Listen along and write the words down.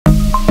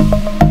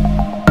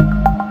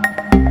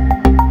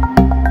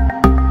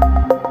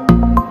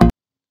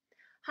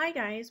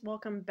guys,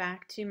 welcome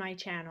back to my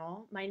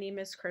channel. My name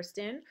is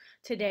Kristen.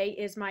 Today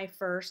is my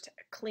first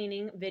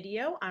cleaning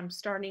video. I'm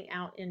starting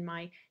out in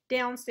my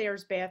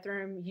downstairs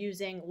bathroom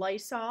using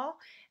Lysol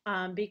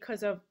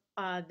because of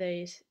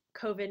the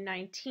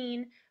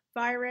COVID-19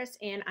 virus,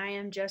 and I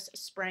am just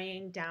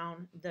spraying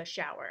down the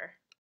shower.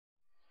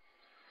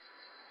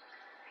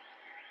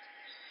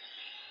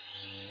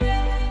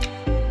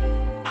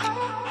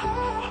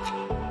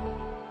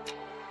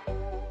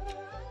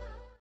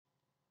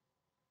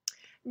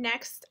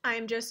 Next,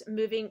 I'm just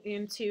moving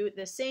into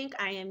the sink.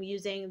 I am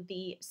using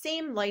the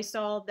same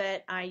Lysol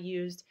that I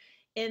used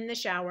in the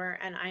shower,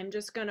 and I'm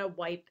just gonna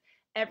wipe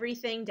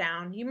everything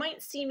down. You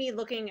might see me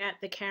looking at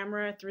the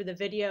camera through the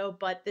video,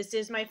 but this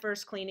is my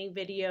first cleaning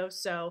video,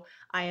 so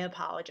I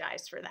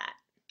apologize for that.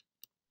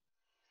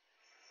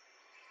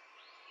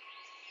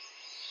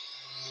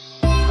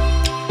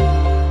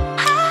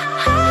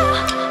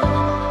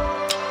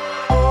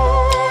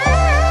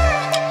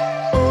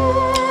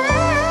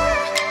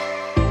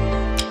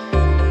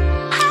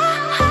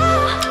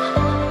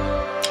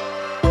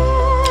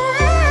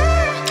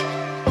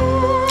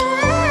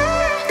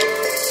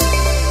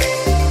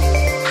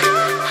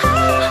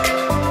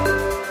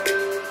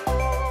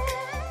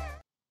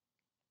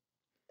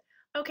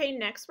 Okay,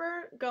 next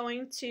we're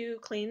going to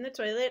clean the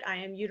toilet. I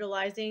am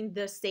utilizing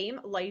the same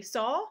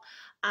Lysol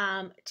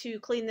to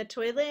clean the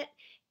toilet,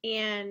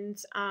 and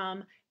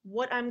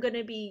what I'm going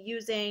to be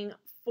using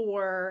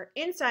for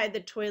inside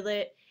the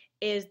toilet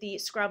is the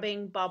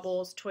Scrubbing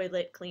Bubbles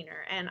toilet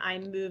cleaner, and I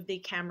moved the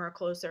camera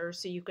closer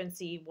so you can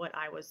see what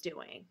I was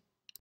doing.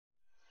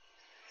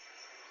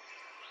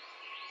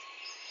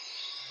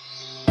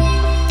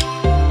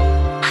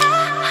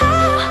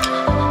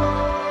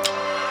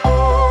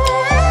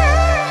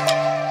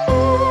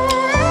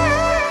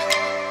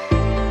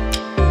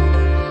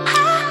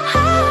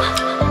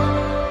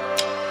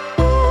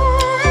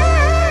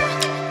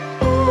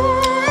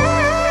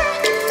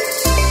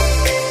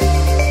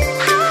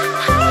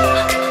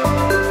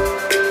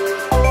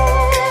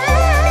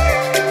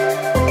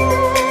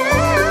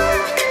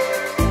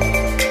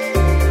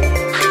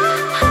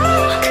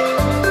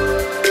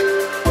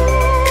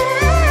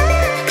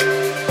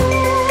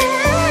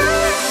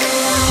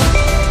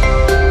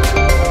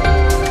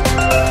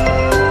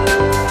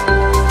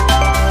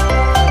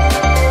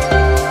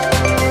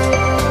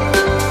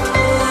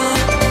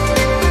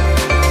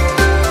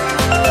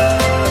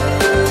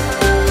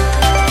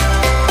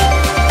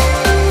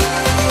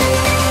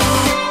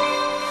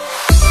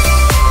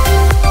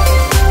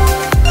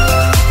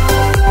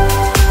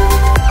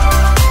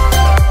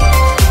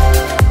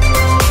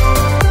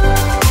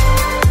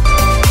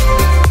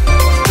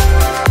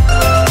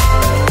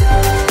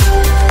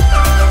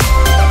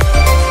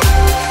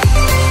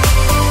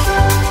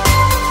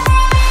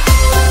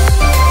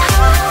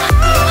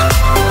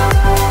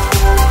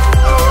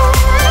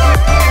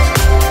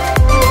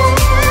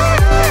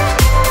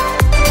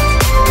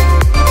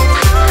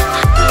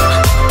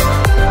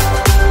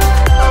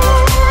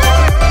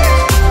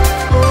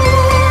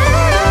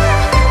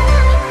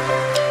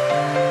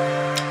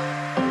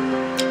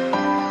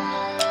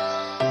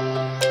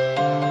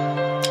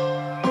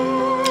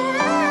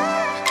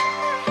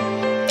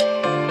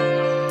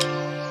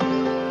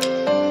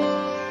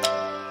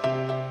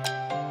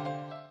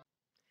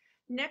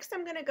 Next,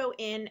 I'm going to go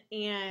in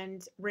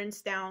and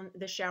rinse down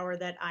the shower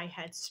that I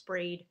had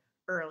sprayed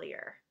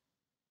earlier.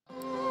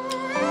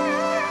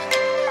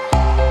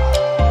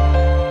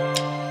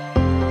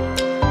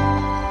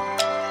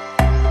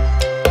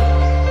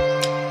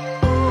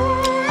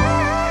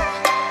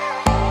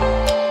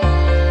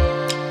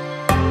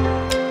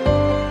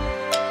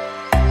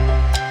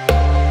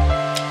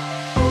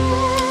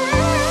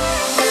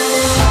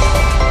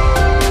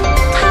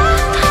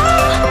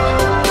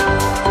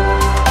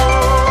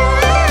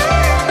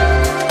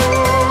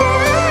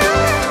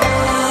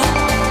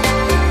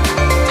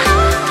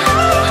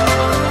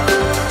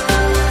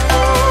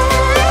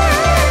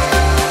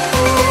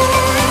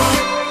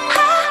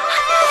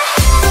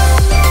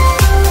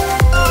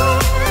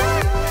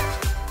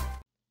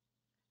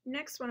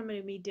 Next, what I'm going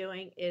to be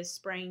doing is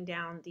spraying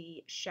down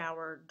the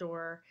shower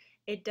door.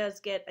 It does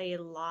get a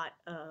lot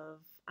of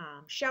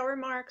shower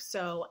marks,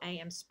 so I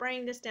am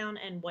spraying this down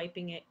and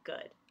wiping it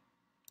good.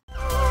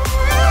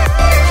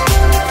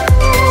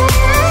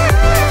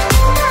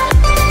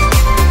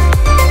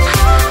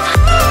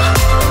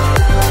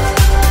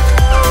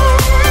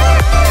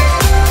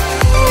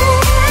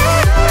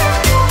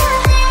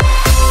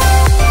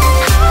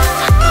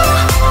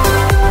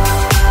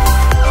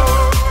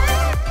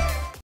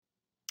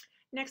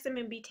 Next, I'm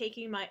going to be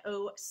taking my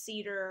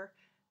cedar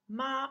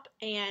mop,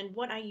 and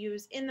what I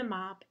use in the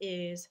mop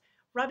is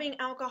rubbing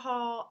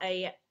alcohol,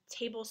 a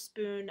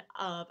tablespoon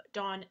of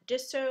Dawn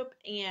dish soap,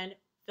 and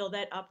fill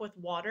that up with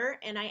water,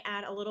 and I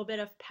add a little bit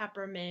of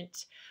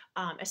peppermint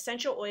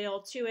essential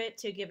oil to it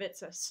to give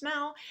it a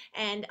smell,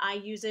 and I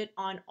use it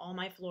on all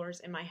my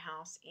floors in my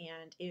house,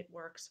 and it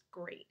works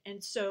great,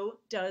 and so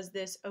does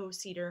this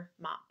cedar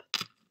mop.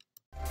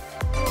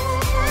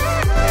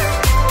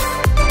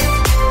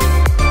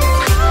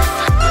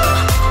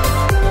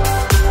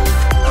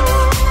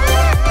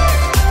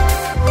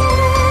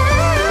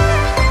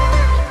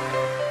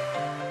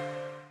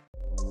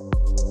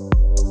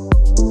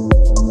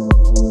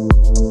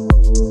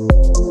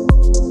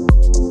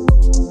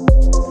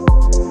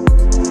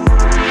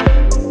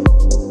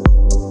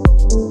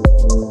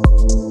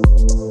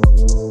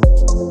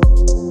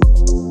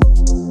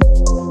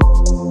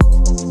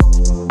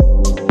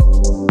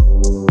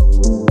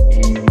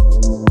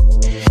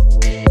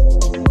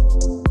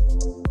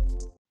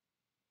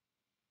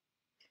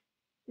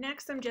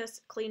 Next, I'm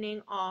just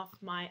cleaning off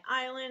my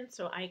island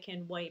so I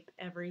can wipe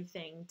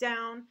everything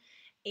down.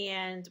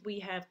 And we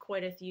have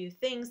quite a few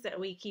things that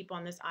we keep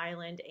on this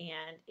island,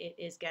 and it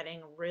is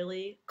getting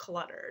really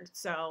cluttered.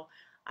 So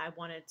I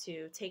wanted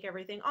to take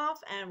everything off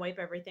and wipe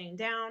everything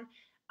down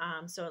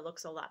so it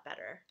looks a lot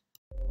better.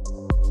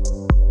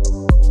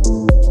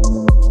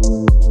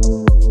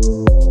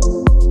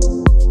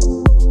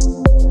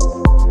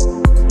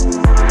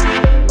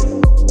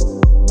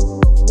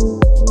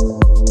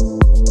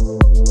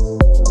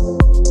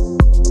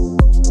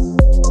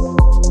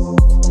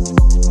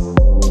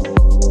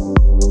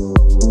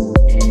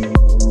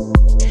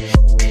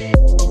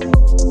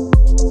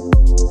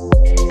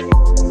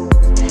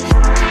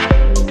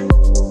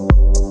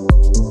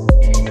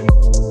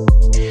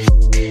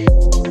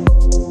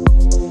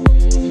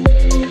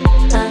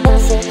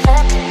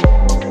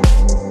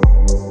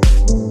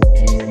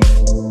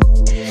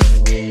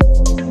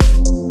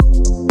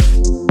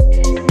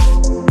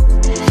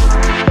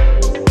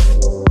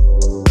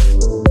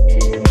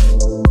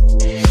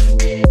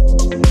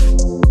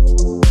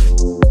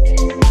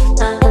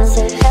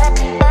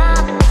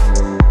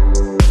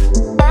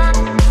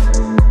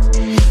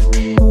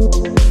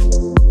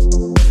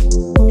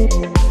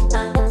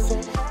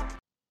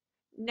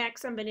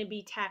 Next, I'm going to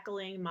be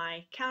tackling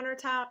my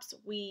countertops.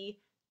 We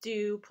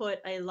do put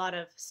a lot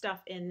of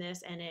stuff in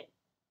this, and it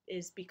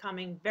is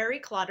becoming very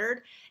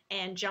cluttered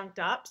and junked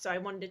up. So I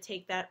wanted to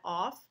take that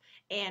off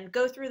and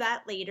go through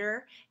that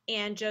later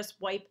and just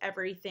wipe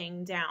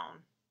everything down.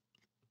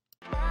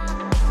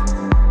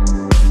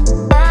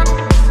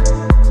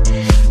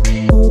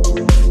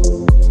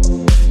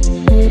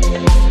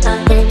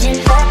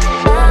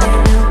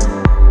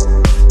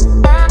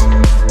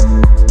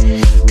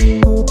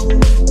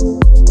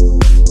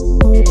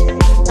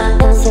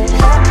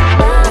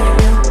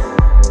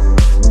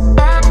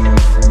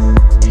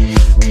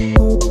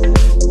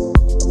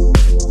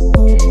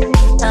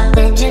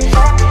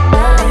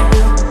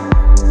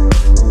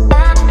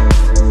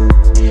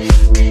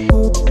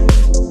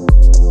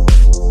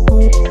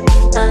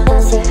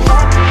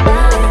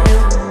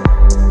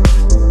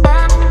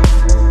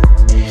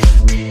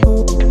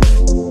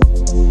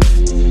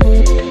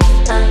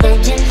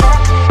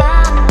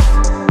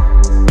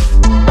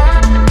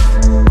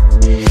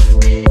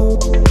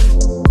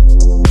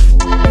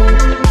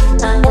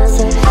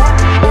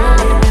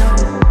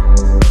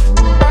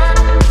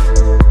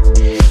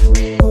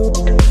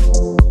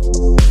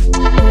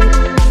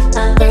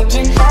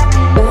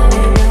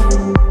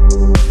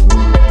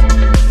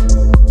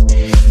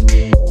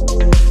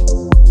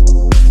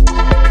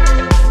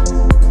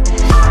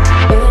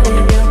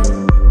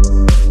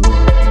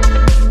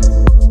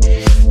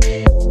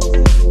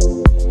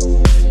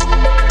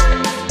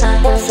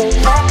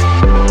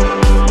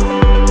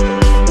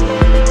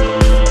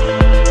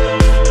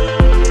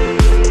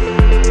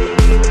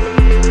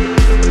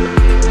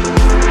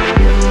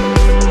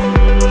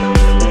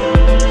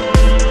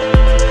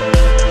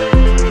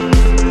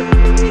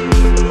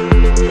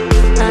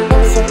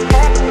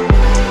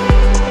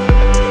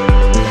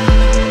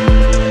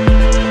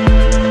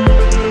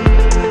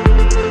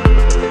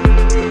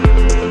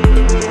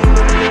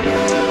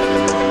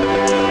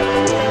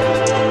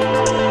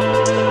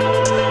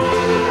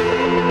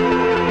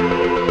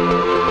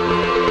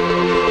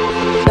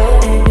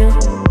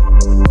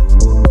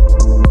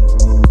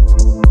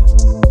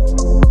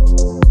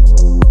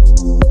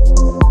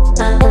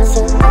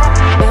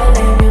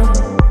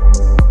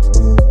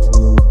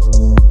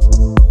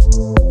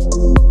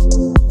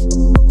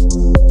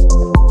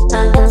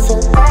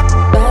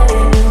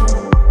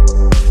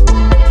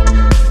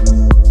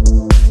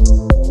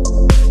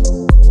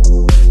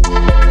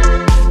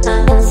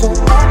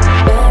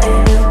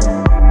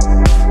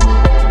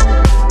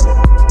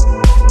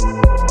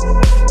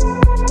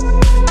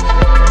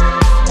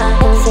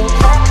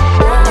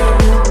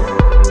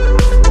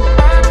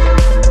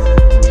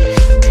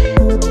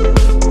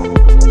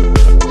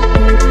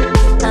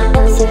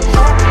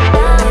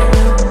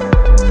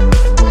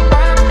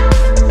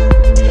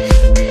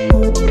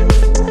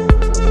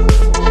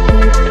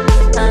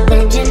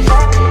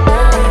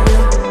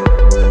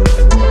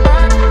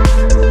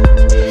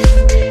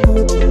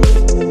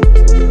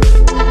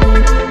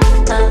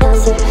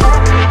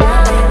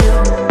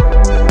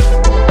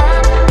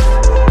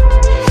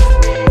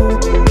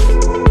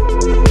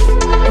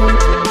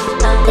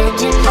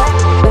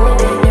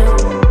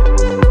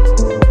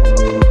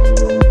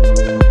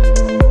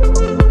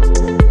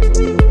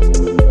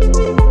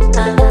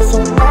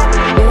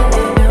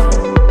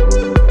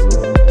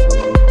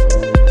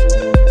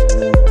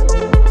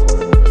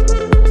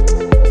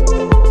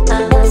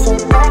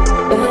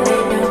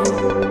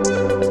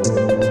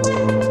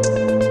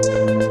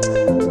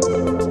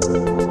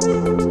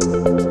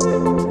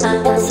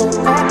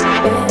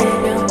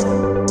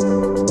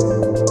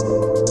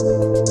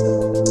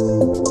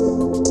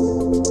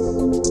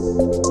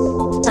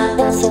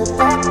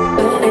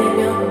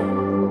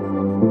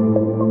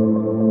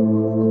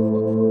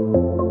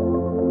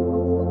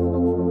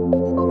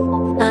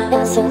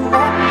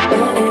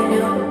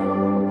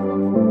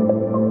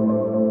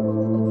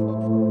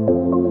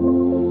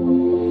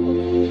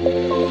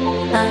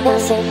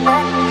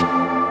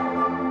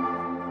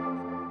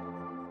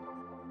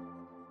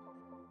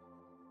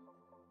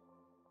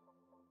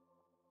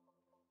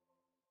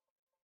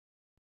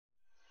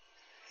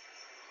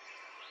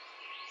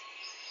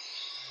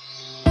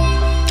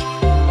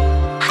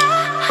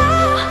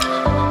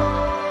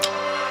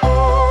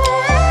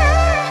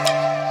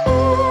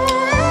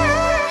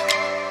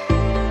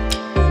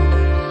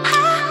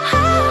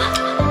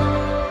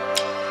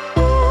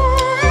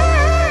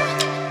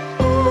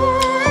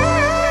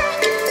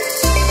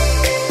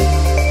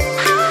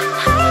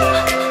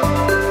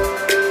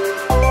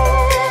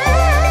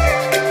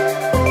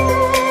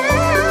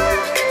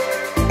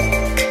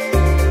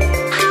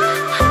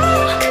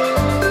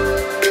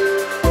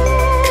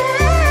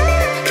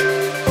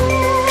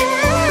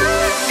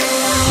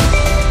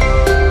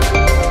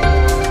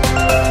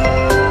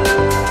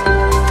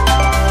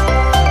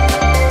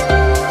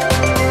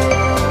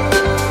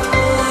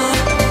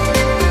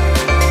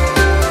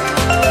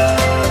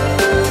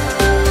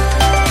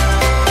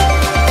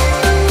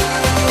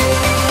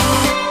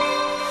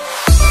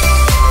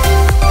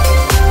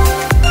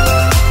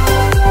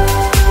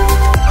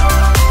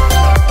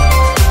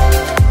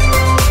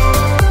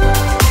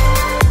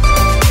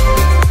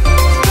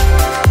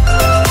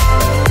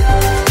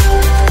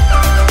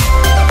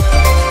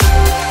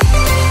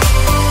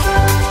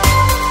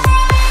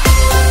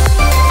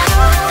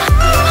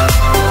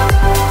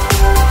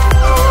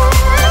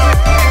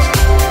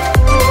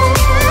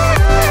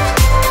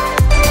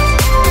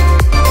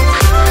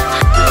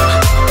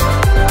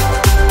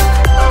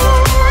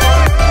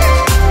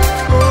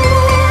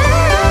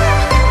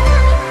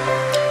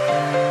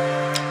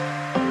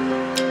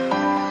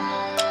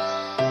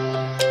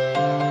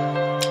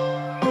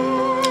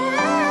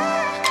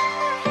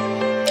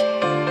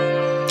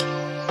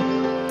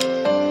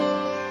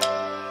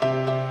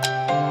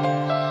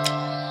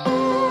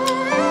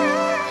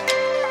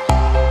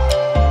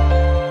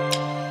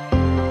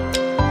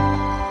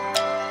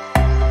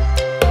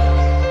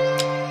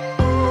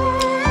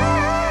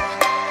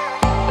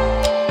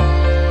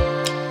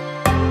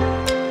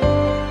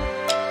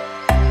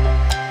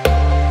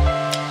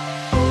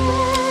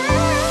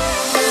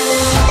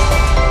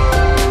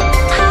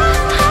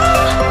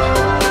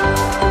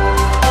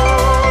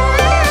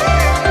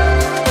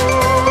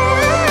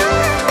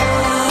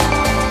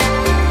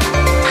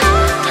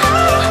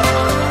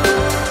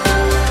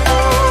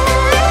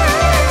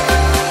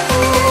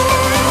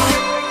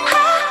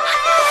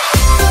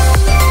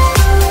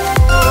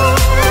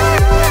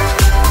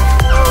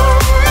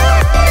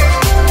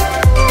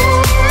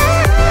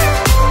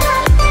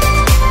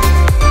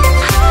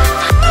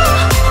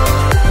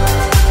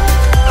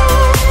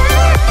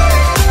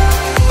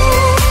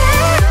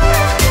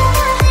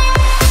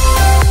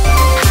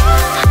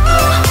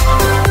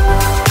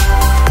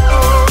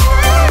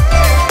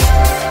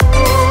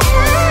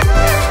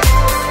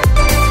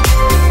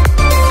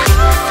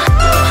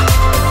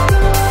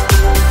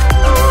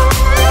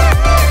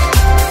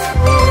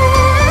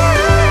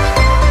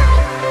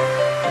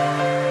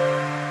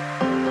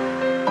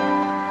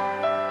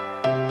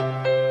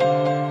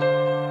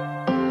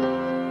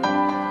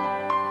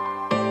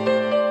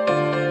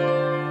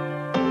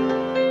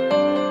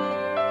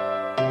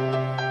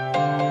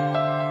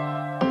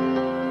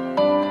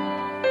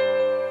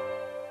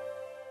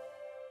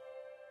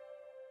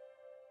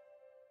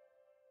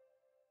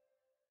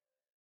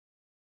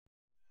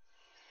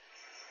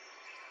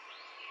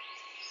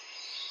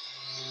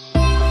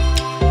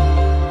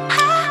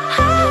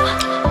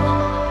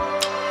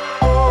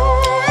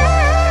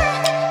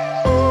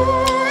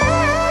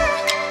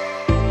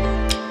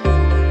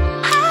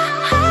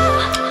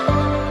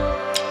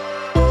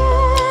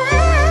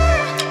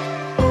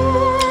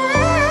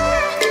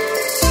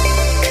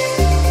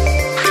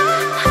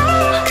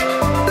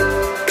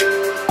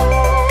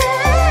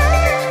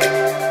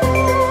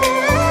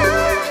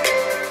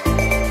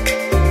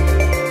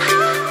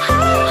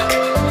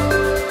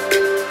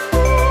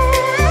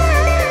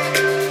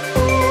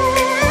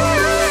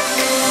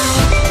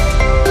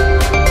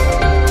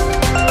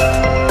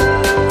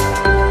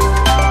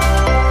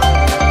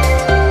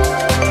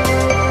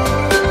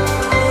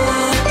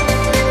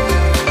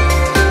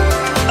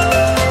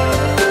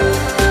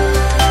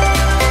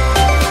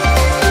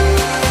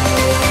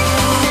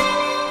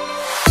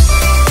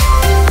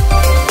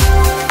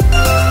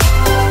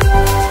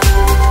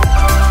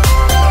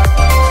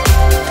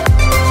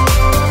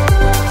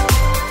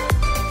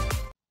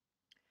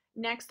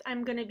 Next,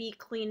 I'm going to be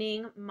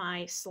cleaning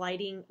my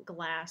sliding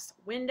glass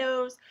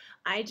windows.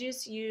 I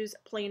just use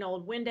plain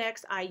old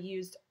Windex. I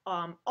used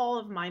all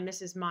of my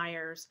Mrs.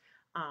 Meyer's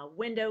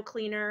window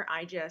cleaner.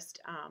 I just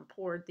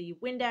poured the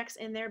Windex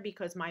in there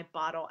because my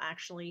bottle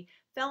actually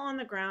fell on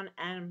the ground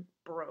and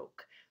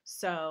broke.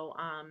 So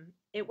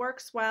it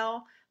works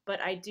well,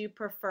 but I do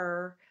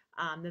prefer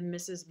the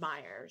Mrs.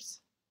 Meyer's.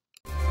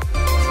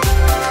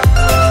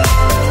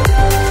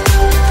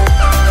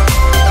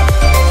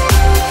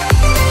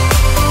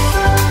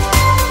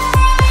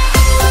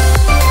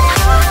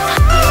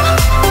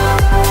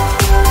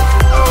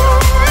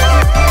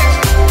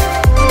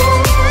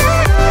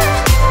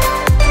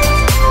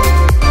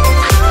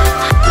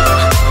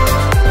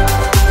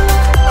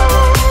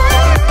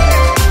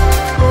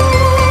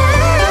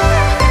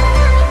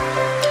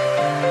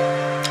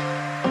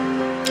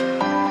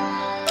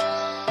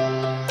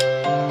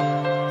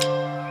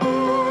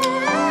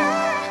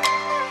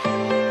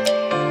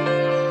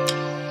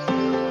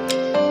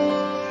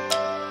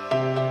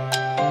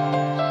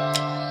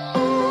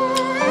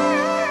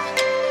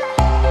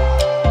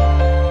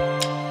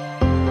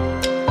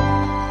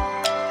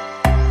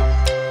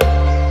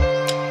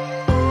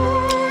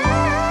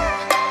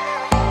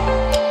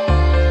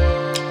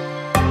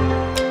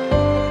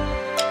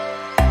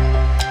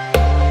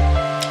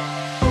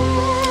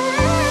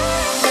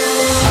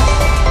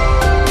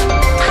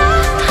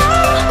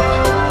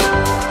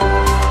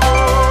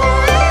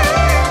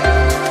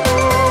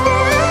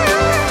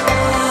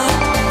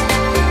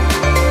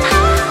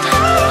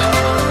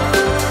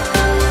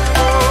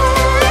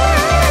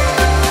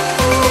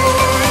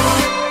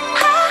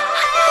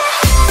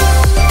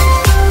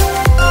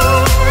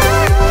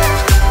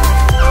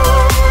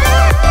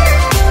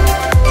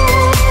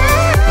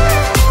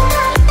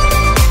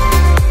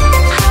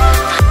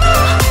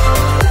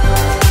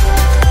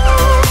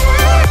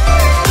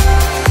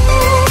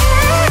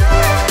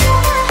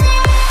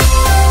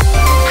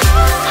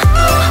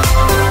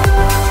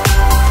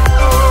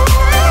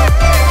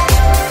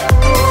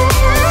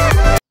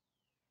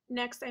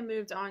 Next, I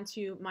moved on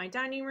to my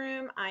dining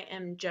room. I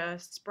am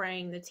just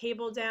spraying the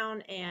table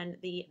down and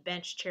the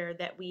bench chair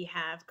that we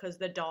have because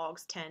the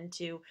dogs tend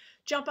to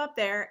jump up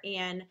there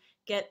and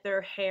get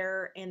their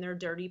hair and their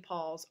dirty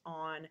paws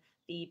on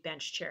the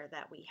bench chair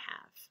that we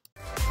have.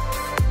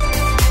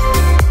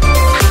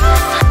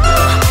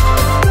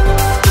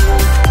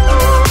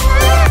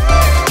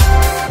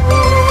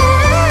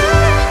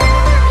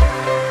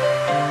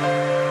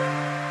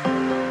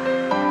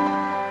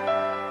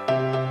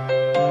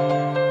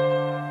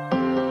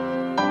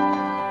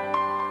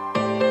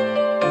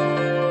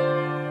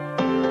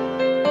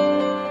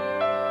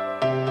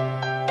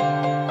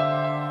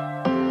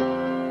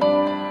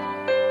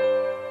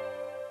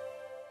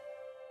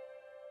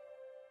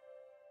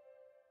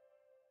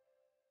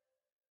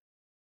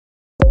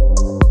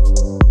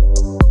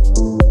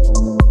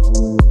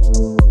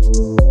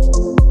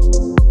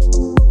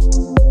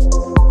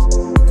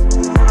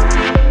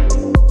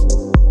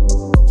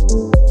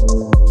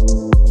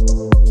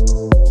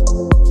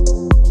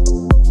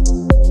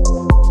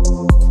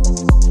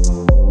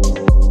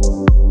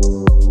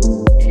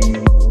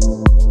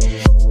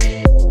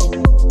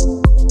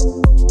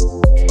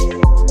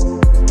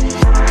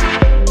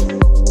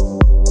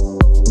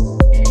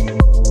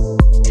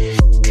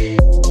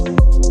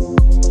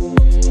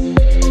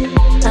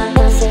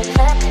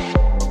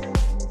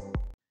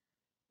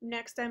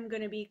 Next, I'm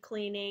going to be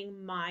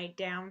cleaning my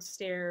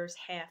downstairs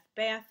half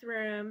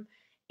bathroom,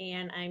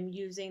 and I'm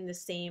using the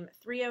same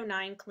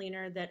 309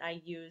 cleaner that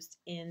I used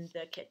in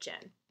the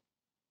kitchen.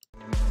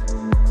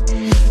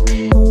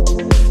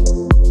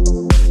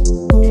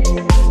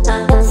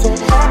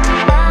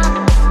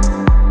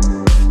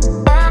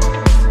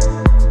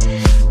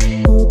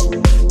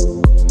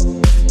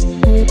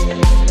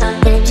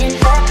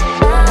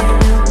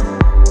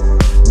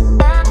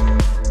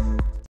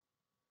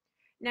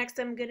 Next,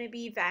 I'm going to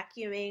be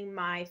vacuuming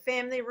my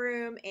family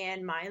room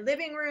and my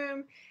living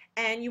room,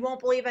 and you won't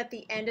believe at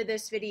the end of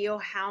this video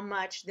how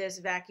much this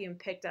vacuum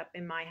picked up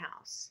in my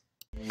house.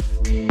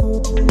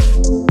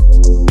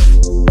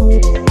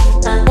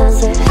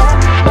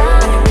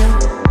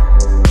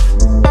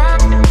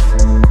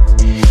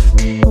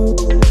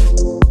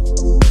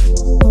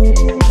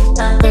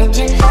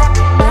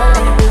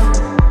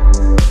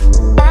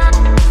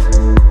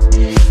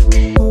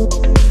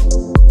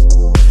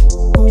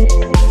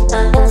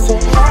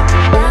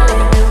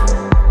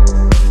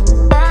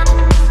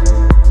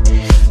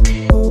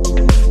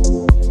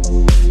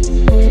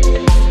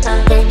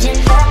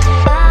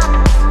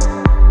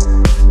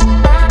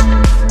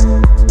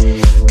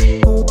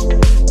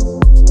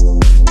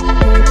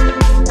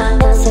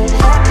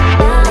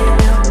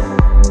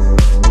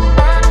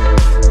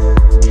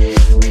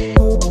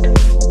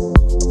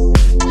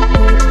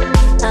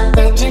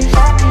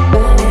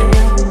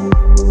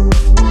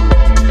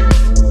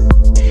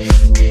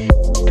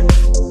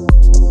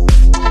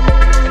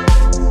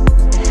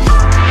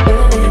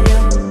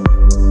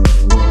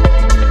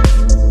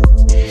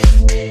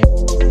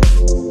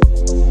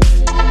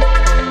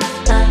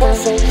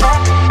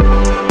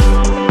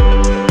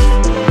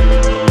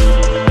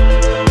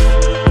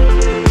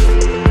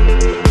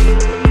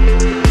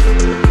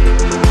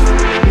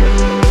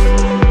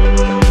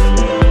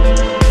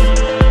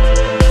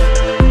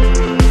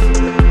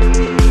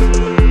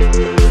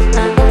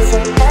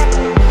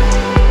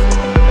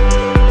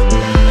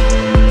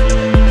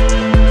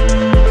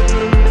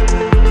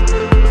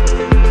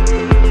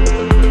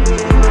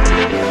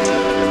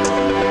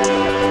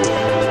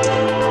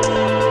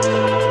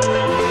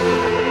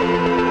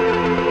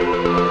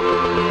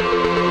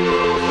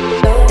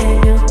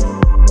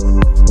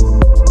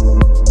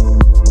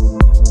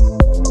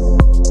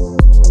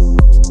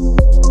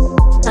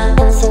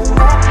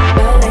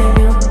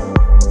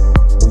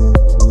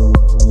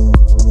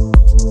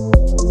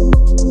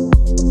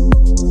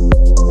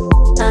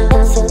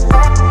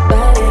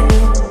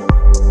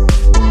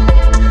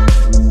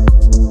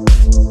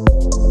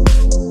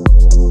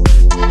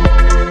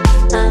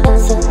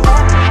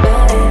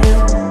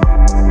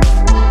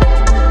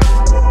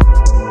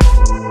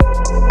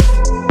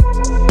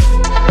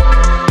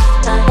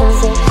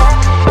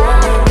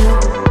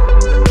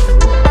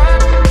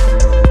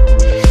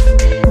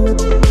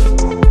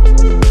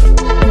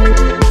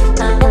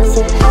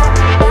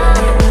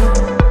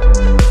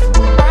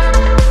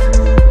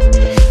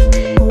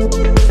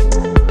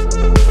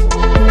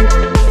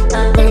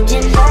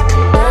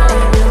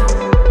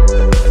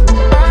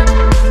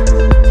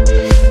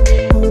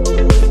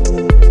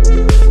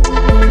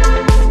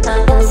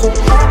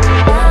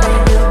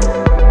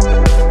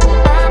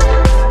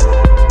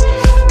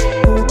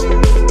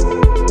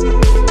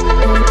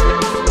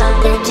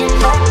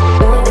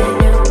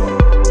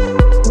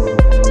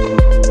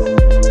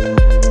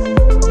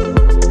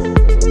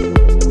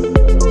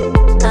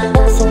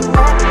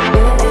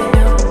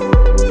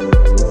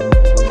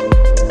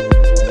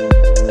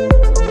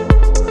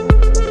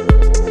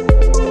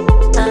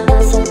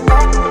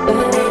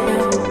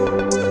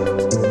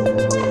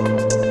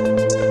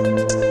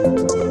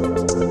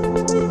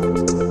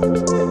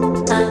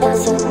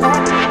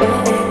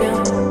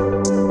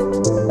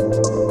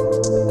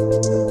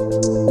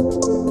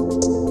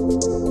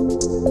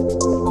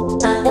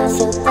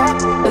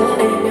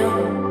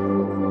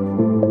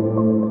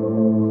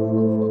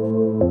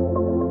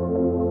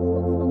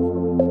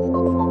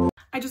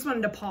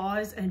 wanted to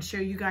pause and show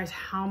you guys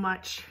how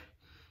much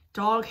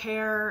dog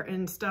hair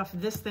and stuff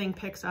this thing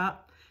picks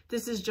up.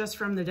 This is just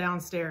from the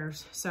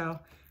downstairs. So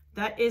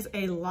that is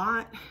a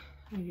lot.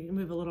 You can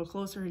move a little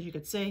closer as you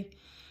can see.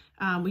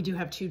 We do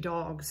have 2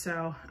 dogs,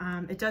 so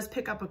it does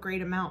pick up a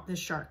great amount, this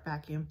Shark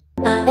vacuum.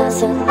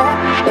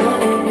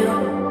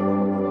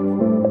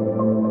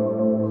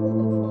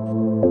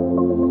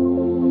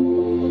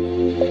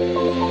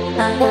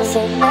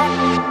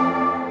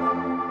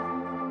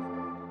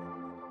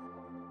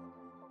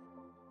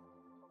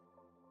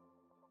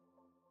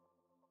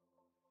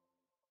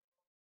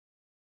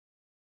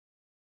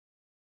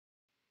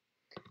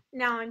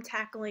 Now I'm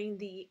tackling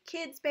the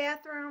kids'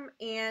 bathroom,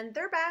 and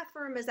their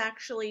bathroom is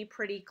actually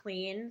pretty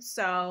clean,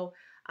 so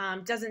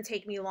doesn't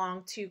take me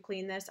long to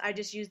clean this. I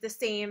just use the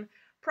same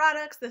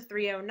products, the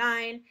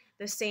 309,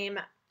 the same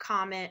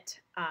Comet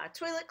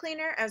toilet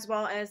cleaner, as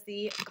well as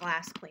the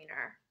glass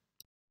cleaner.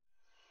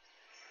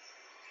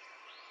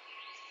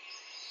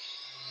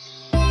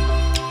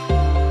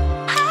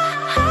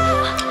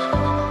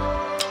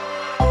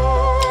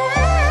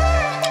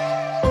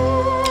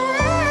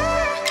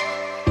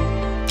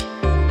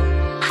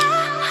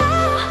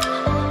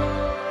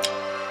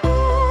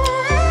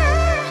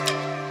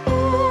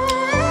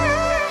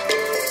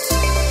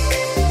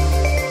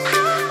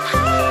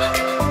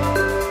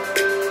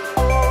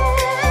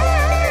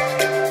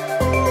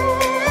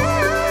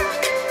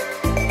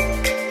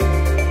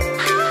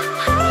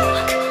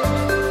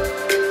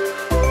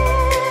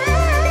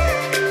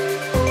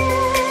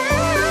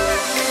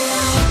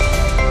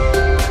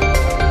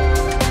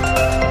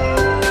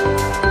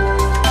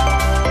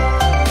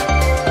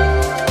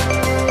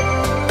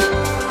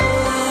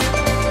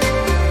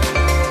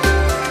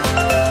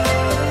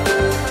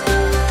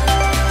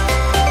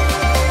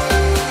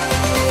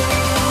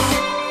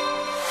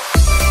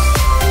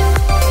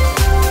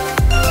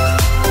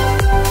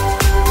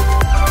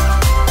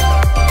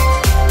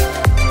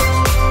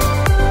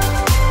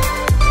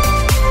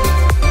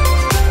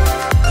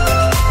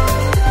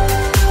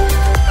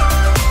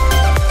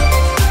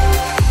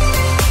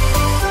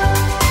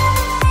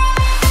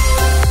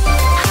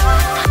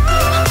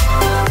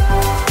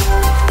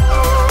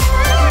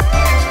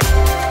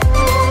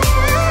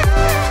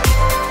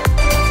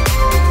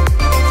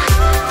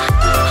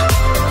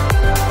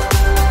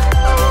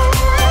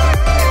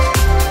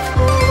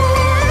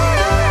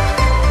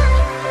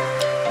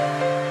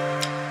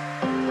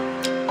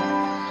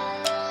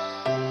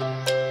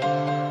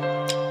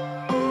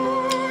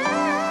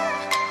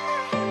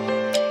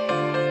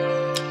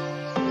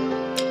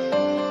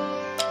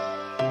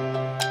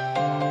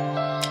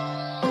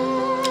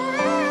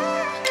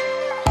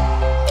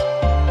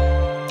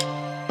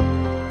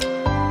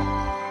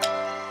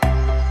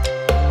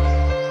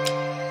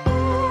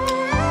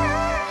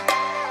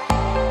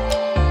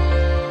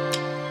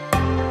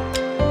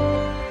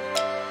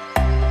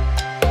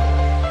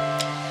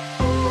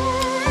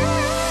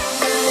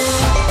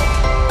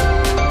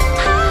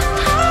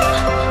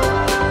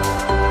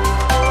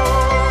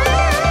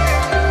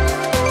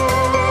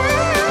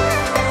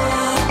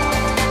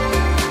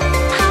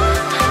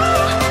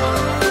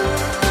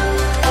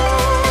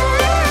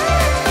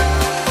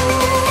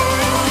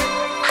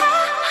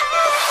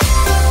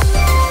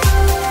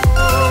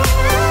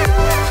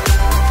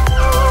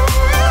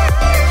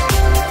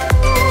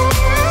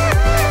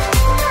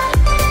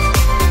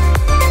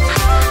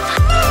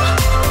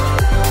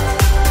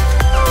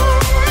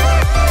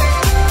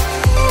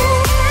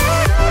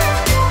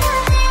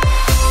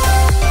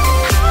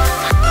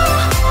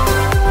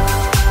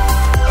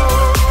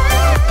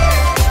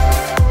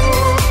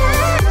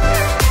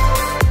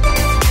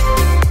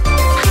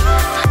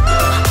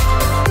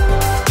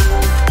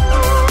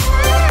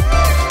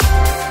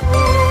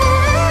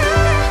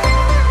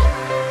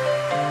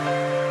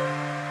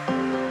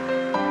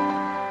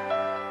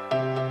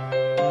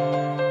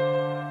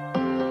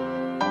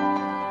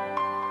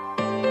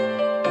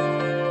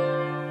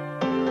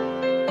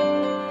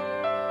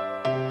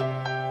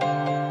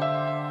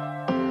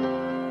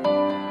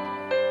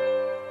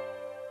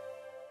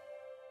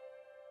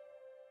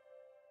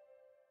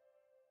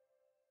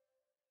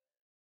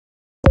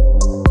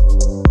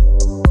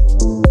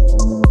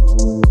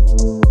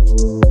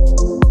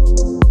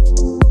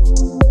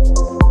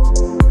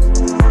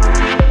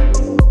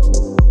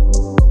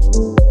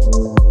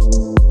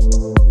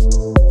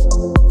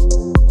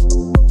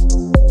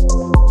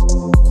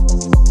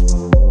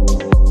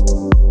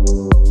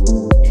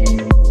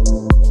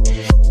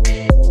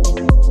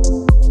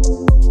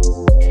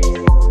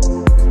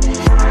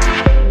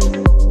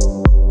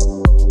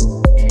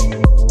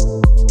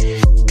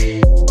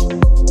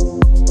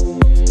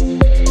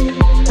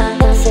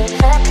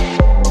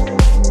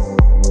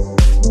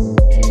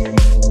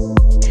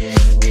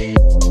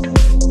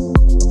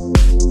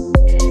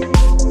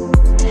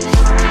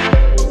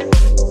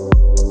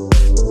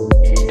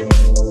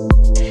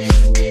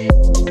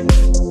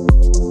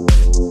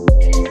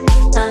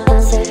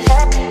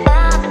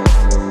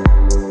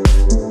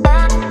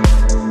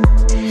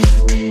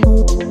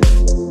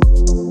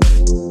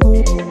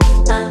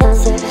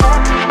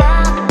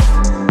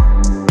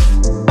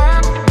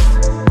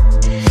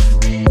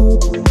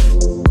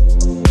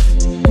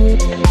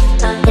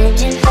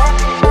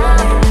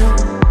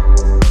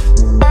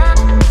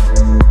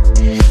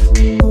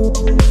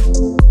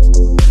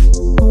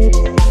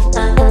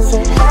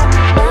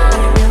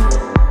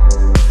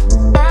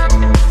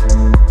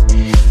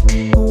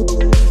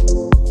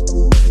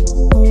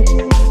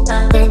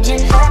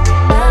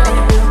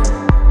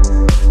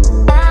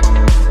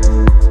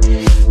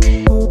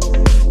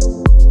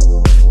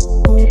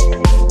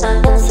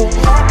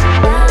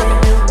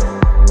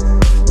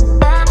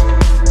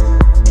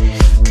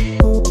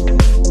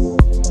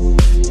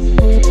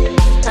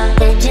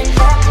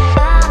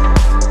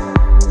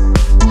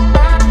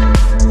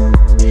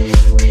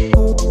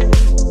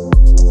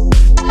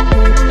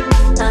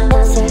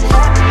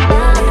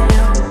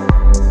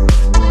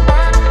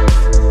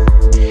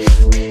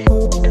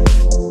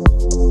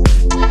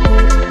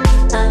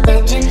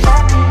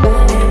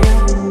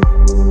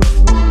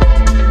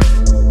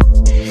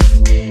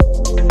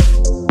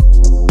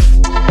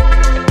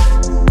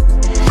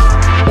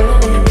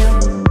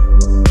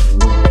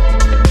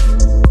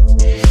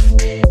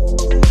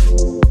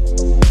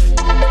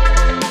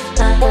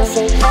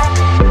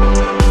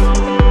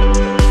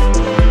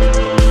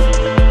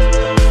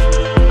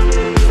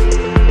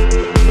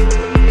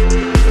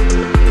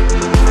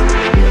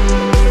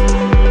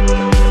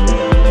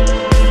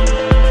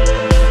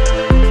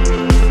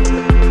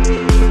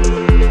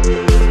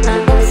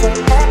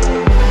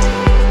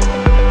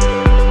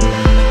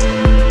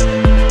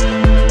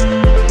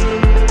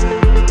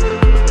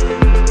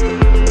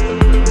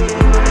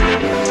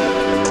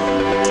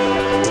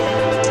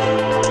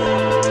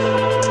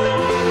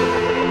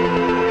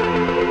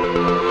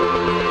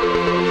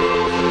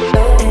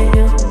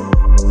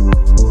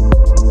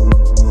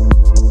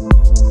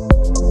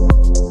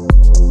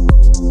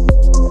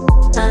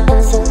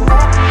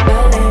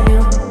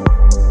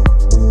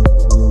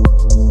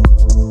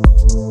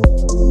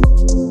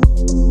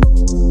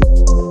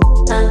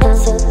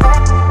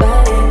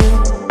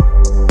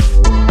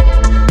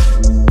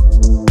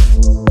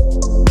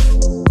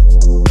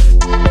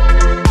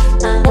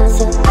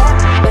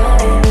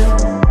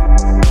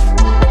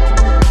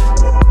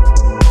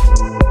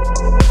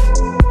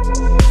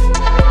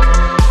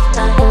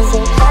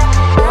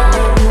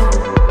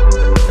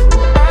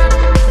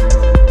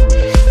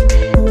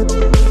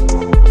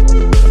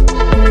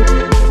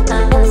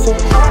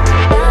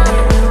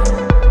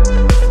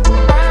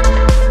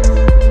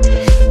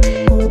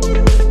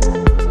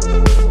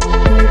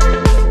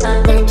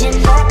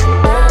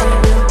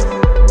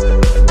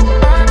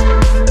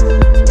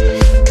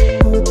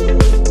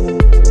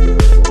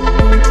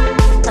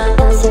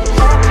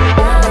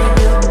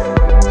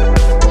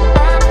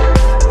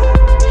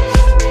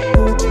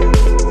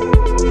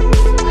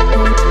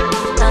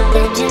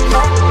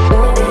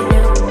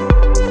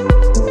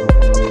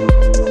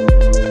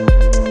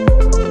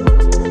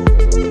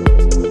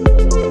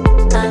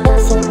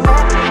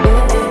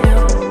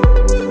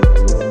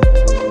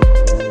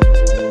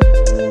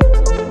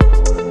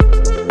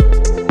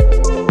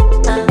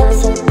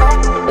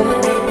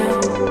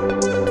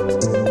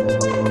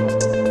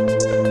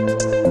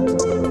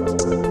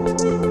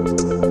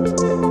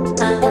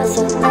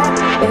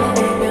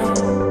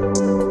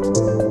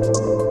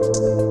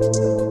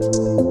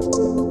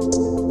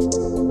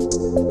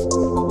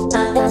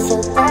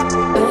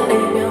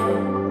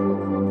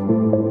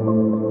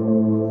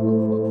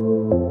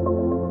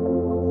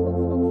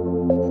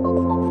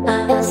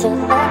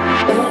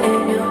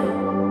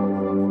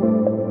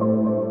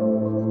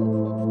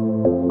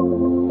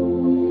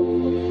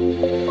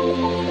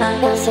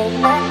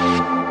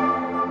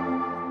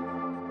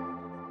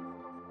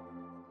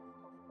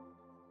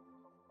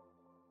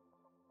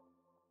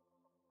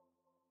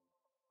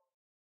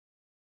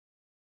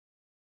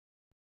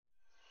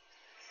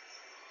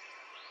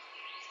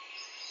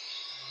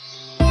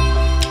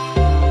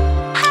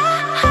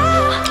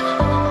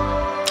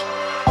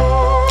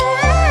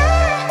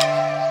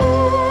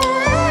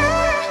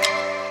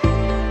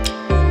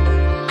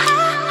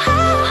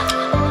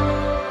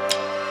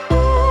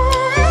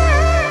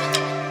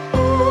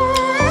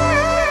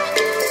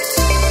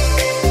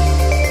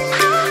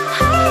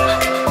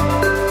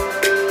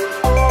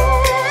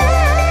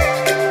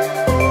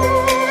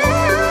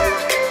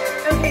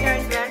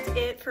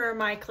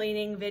 My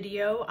cleaning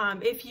video.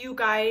 If you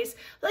guys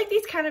like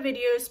these kind of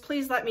videos,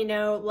 please let me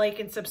know, like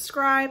and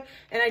subscribe.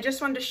 And I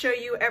just wanted to show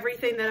you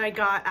everything that I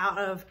got out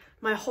of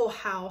my whole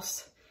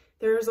house.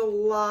 There's a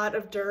lot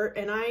of dirt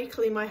and I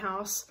clean my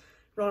house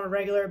on a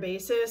regular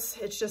basis.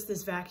 It's just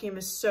this vacuum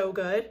is so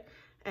good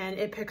and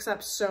it picks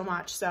up so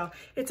much. So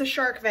it's a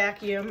Shark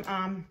vacuum.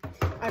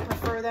 I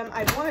prefer them.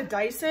 I want a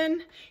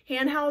Dyson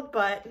handheld,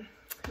 but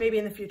maybe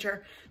in the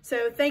future.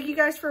 So thank you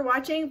guys for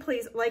watching.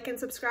 Please like and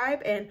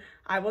subscribe, and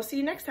I will see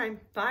you next time.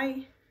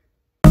 Bye.